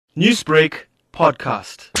Newsbreak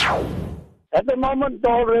podcast. At the moment,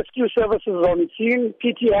 all rescue services are on scene,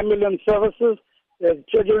 PT ambulance services, the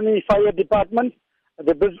Children's Fire Department.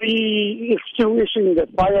 They're busy extinguishing the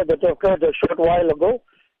fire that occurred a short while ago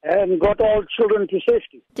and got all children to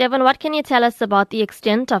safety. Dhevan, what can you tell us about the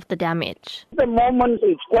extent of the damage? At the moment,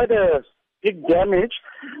 it's quite a big damage.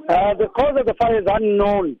 The cause of the fire is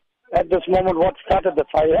unknown at this moment, what started the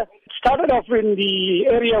fire. It started off in the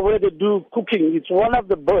area where they do cooking. It's one of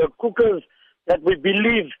the cookers that we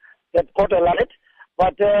believe that caught alight.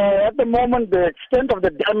 But at the moment, the extent of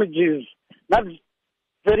the damage is not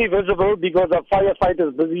very visible because of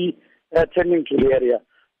firefighters busy tending to the area.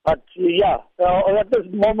 But at this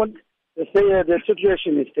moment, the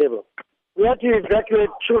situation is stable. We had to evacuate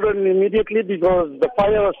children immediately because the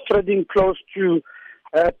fire was spreading close to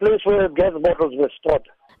a place where gas bottles were stored.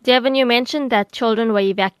 Dhevan, you mentioned that children were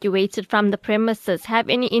evacuated from the premises. Have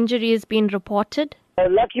any injuries been reported?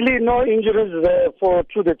 Luckily, no injuries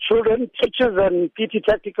to the children. Teachers and PT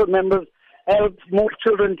tactical members helped move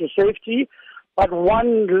children to safety. But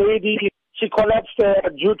one lady, she collapsed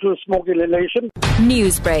due to smoke inhalation.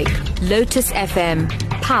 Newsbreak, Lotus FM,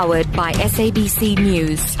 powered by SABC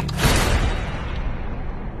News.